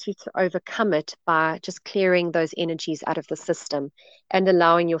helps you to overcome it by just clearing those energies out of the system and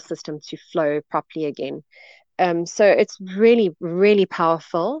allowing your system to flow properly again. So it's really, really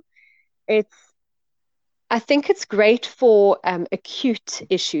powerful. I think it's great for acute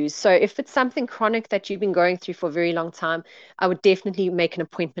issues. So if it's something chronic that you've been going through for a very long time, I would definitely make an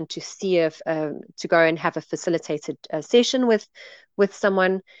appointment to see if to go and have a facilitated session with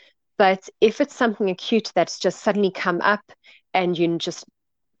someone. But if it's something acute that's just suddenly come up, and you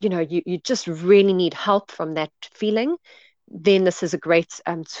just really need help from that feeling, then this is a great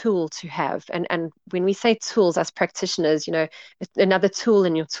tool to have. And when we say tools as practitioners, it's another tool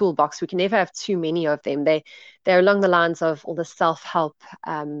in your toolbox. We can never have too many of them. They're along the lines of all the self-help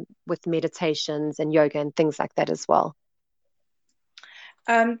with meditations and yoga and things like that as well.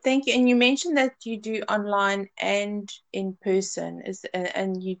 Thank you. And you mentioned that you do online and in person,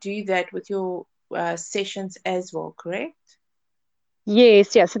 and you do that with your sessions as well, correct?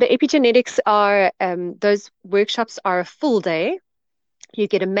 Yes, yeah. So the epigenetics are those workshops are a full day. You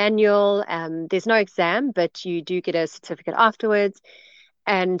get a manual. There's no exam, but you do get a certificate afterwards.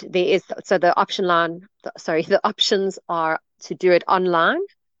 And the options are to do it online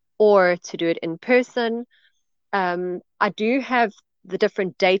or to do it in person. I do have the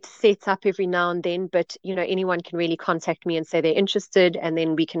different dates set up every now and then, but anyone can really contact me and say they're interested, and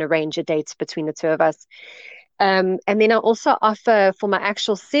then we can arrange a date between the two of us. And then I also offer for my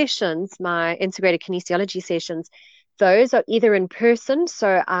actual sessions, my integrated kinesiology sessions, those are either in person.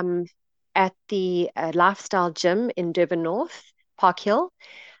 So I'm at the Lifestyle Gym in Durban North, Park Hill.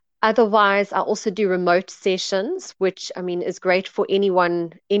 Otherwise, I also do remote sessions, which I mean is great for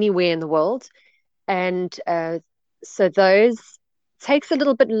anyone anywhere in the world. And so those takes a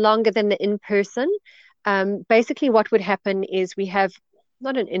little bit longer than the in-person. Basically, what would happen is we have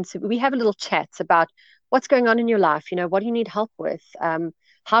not an interview, we have a little chat about what's going on in your life? What do you need help with?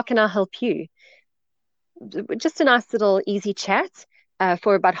 How can I help you? Just a nice little easy chat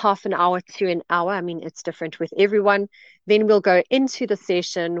for about half an hour to an hour. I mean, it's different with everyone. Then we'll go into the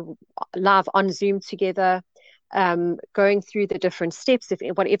session live on Zoom together, going through the different steps, if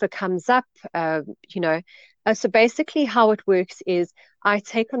whatever comes up, So basically how it works is I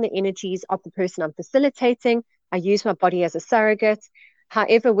take on the energies of the person I'm facilitating. I use my body as a surrogate.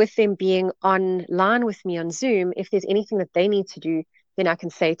 However, with them being online with me on Zoom, if there's anything that they need to do, then I can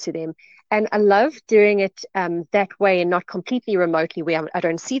say to them. And I love doing it that way and not completely remotely where I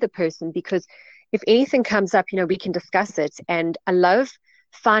don't see the person, because if anything comes up, we can discuss it. And I love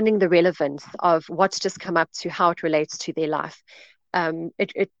finding the relevance of what's just come up to how it relates to their life.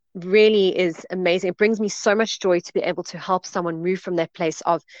 It really is amazing. It brings me so much joy to be able to help someone move from that place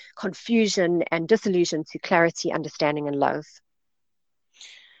of confusion and disillusion to clarity, understanding, and love.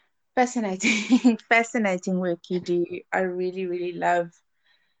 Fascinating, fascinating work you do. I really, really love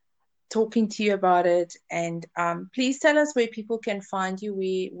talking to you about it. And please tell us where people can find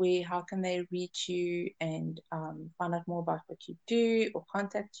you, how can they reach you and find out more about what you do, or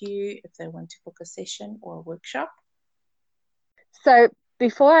contact you if they want to book a session or a workshop. So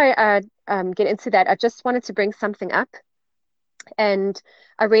before I get into that, I just wanted to bring something up. And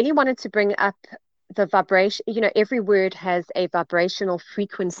I really wanted to bring up the vibration. Every word has a vibrational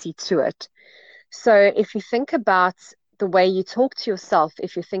frequency to it. So if you think about the way you talk to yourself,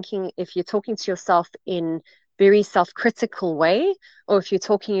 if you're talking to yourself in very self-critical way, or if you're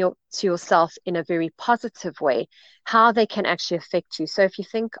talking to yourself in a very positive way, how they can actually affect you. So if you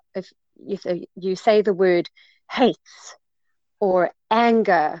say the word hates or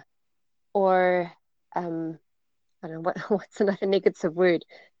anger or I don't know what's another negative word,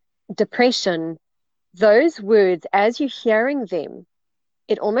 depression, those words, as you're hearing them,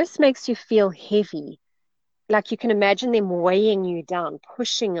 it almost makes you feel heavy. Like you can imagine them weighing you down,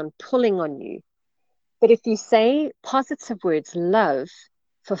 pushing and pulling on you. But if you say positive words, love,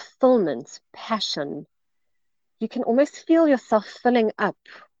 fulfillment, passion, you can almost feel yourself filling up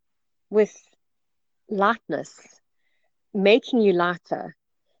with lightness, making you lighter.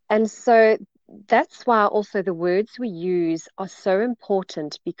 And so that's why also the words we use are so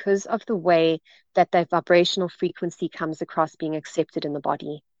important, because of the way that their vibrational frequency comes across being accepted in the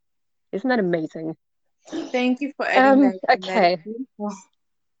body. Isn't that amazing? Thank you for adding that. Okay.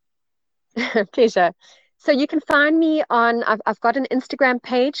 Pleasure. So you can find me on, I've got an Instagram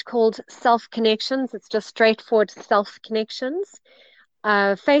page called Self Connections. It's just straightforward Self Connections.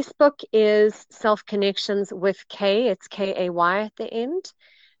 Facebook is Self Connections with K. It's K-A-Y at the end.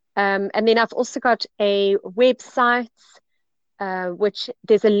 And then I've also got a website, which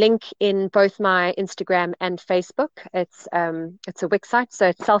there's a link in both my Instagram and Facebook. It's a Wix site. So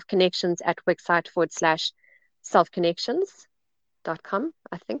it's Self Connections at wixsite/selfconnections.com,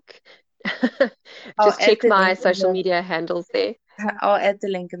 I think. Just check my social media handles there. I'll add the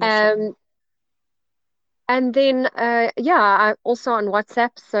link in the show. And then, I'm also on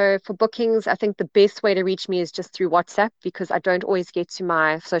WhatsApp. So for bookings, I think the best way to reach me is just through WhatsApp, because I don't always get to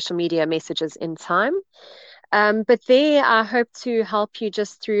my social media messages in time. But there, I hope to help you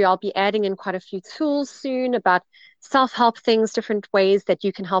just through, I'll be adding in quite a few tools soon about self-help things, different ways that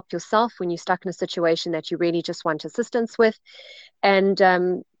you can help yourself when you're stuck in a situation that you really just want assistance with.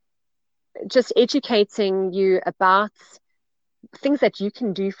 And just educating you about things that you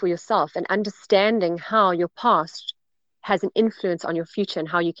can do for yourself and understanding how your past has an influence on your future and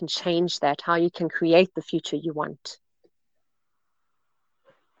how you can change that, how you can create the future you want.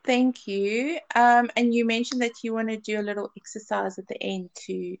 Thank you. And you mentioned that you want to do a little exercise at the end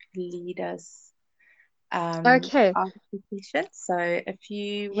to lead us Okay. after the session. So if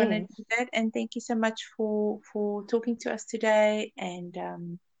you want to do that, and thank you so much for talking to us today.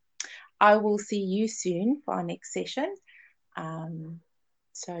 And I will see you soon for our next session.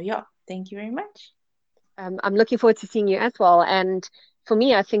 So yeah, thank you very much. I'm looking forward to seeing you as well. And for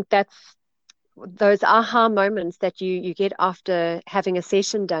me, I think that's those aha moments that you get after having a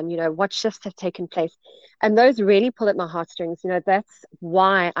session done, what shifts have taken place. And those really pull at my heartstrings. That's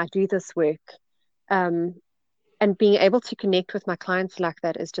why I do this work. And being able to connect with my clients like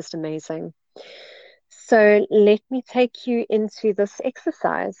that is just amazing. So let me take you into this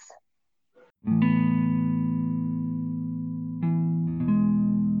exercise.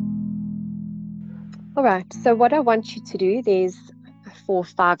 All right, so what I want you to do, there's 4 or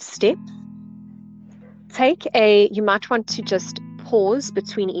 5 steps. You might want to just pause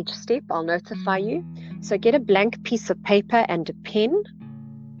between each step. I'll notify you. So get a blank piece of paper and a pen.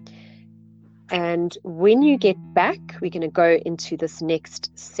 And when you get back, we're going to go into this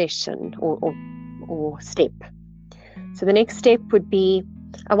next session or or step. So the next step would be,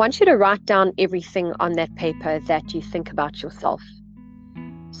 I want you to write down everything on that paper that you think about yourself.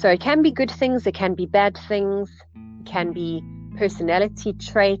 So it can be good things, it can be bad things, it can be personality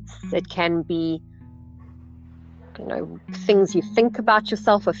traits, it can be, things you think about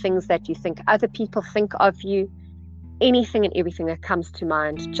yourself or things that you think other people think of you. Anything and everything that comes to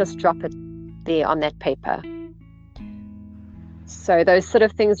mind, just drop it there on that paper. So those sort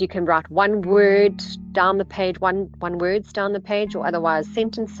of things, you can write one word down the page, one words down the page, or otherwise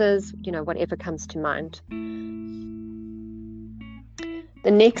sentences, whatever comes to mind.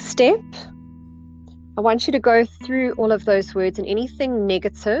 The next step, I want you to go through all of those words, and anything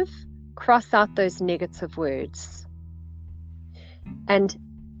negative, cross out those negative words. And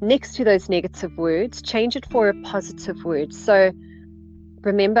next to those negative words, change it for a positive word. So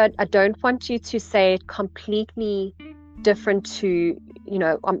remember, I don't want you to say it completely different to,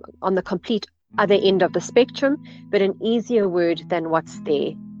 on the complete other end of the spectrum, but an easier word than what's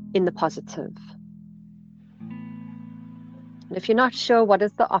there in the positive. And if you're not sure, what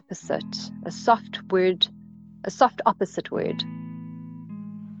is the opposite? A soft opposite word.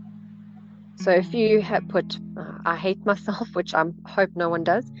 So if you have put, I hate myself, which I hope no one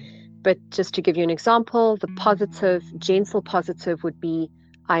does, but just to give you an example, the positive, gentle positive would be,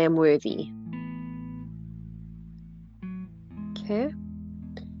 I am worthy. Okay.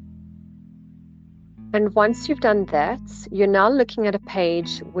 And once you've done that, you're now looking at a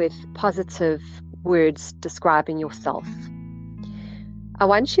page with positive words describing yourself. I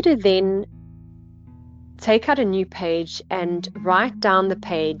want you to then take out a new page and write down the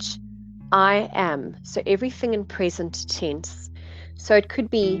page, I am. So everything in present tense. So it could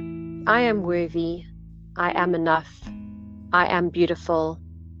be, I am worthy, I am enough, I am beautiful,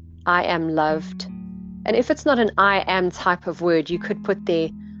 I am loved. And if it's not an I am type of word, you could put there,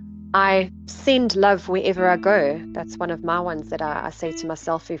 I send love wherever I go. That's one of my ones that I say to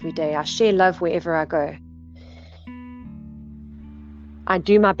myself every day. I share love wherever I go. I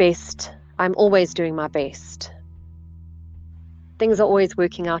do my best. I'm always doing my best. Things are always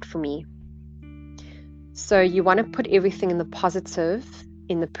working out for me. So you want to put everything in the positive,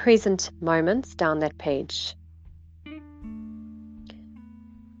 in the present moments down that page.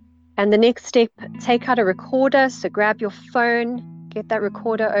 And the next step, take out a recorder. So grab your phone, get that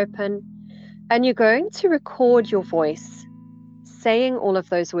recorder open, and you're going to record your voice saying all of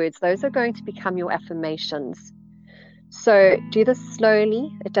those words. Those are going to become your affirmations. So do this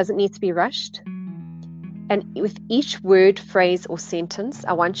slowly. It doesn't need to be rushed. And with each word, phrase, or sentence,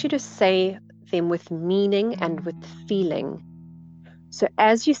 I want you to say them with meaning and with feeling. So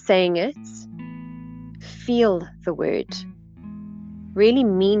as you're saying it, feel the word. Really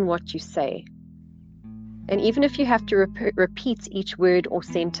mean what you say. And even if you have to repeat each word or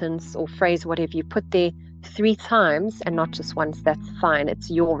sentence or phrase, whatever you put there 3 times and not just once, that's fine. It's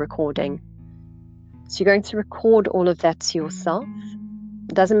your recording. So you're going to record all of that to yourself.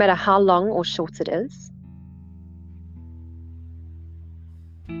 It doesn't matter how long or short it is.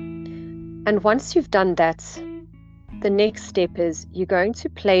 And once you've done that, the next step is you're going to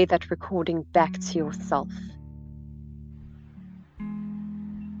play that recording back to yourself.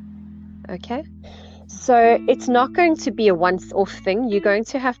 Okay? So it's not going to be a once-off thing. You're going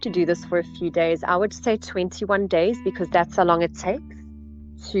to have to do this for a few days. I would say 21 days because that's how long it takes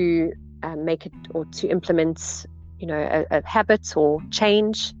to make it or to implement, a habit or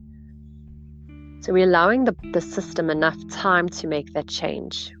change. So we're allowing the system enough time to make that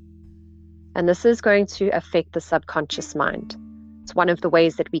change. And this is going to affect the subconscious mind. It's one of the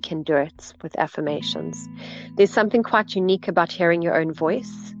ways that we can do it with affirmations. There's something quite unique about hearing your own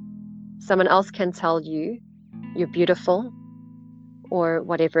voice. Someone else can tell you you're beautiful or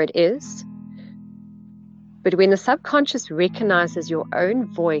whatever it is. But when the subconscious recognizes your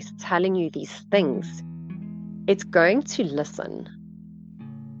own voice telling you these things, it's going to listen.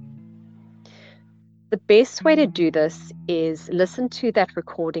 The best way to do this is listen to that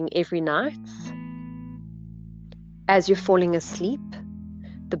recording every night. As you're falling asleep,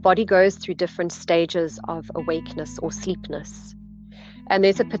 the body goes through different stages of awakeness or sleepness. And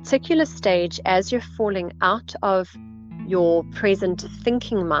there's a particular stage as you're falling out of your present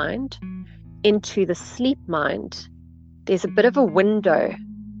thinking mind into the sleep mind. There's a bit of a window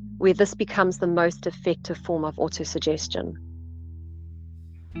where this becomes the most effective form of autosuggestion.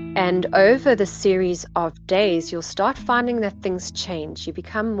 And over the series of days, you'll start finding that things change. You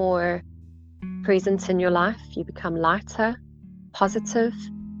become more present in your life. You become lighter, positive,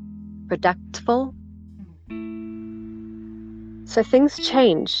 productive. So things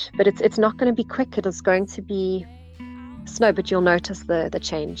change, but it's not going to be quick. It is going to be slow, but you'll notice the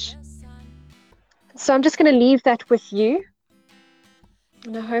change. So I'm just going to leave that with you.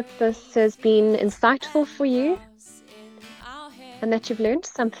 And I hope this has been insightful for you and that you've learned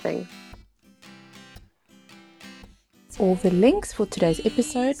something. All the links for today's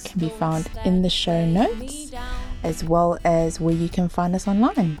episode can be found in the show notes, as well as where you can find us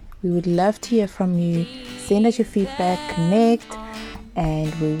online. We would love to hear from you. Send us your feedback, connect,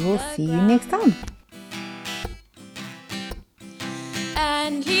 and we will see you next time.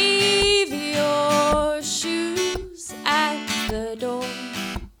 And leave your shoes at the door.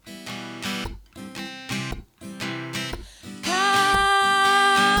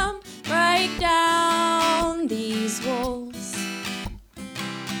 Come, break down these walls.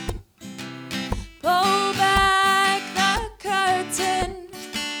 Pull back the curtain.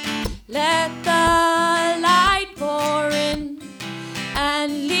 Let the light pour in.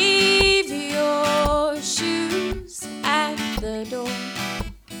 And leave your shoes at the door.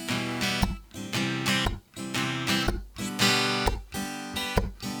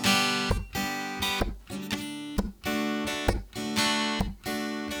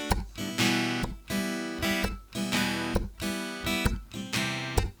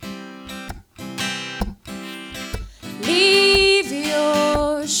 Leave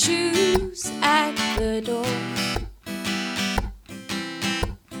your shoes at the door.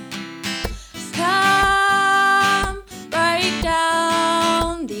 Come, break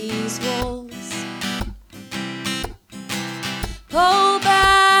down these walls. Pull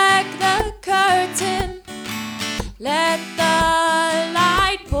back the curtain. Let the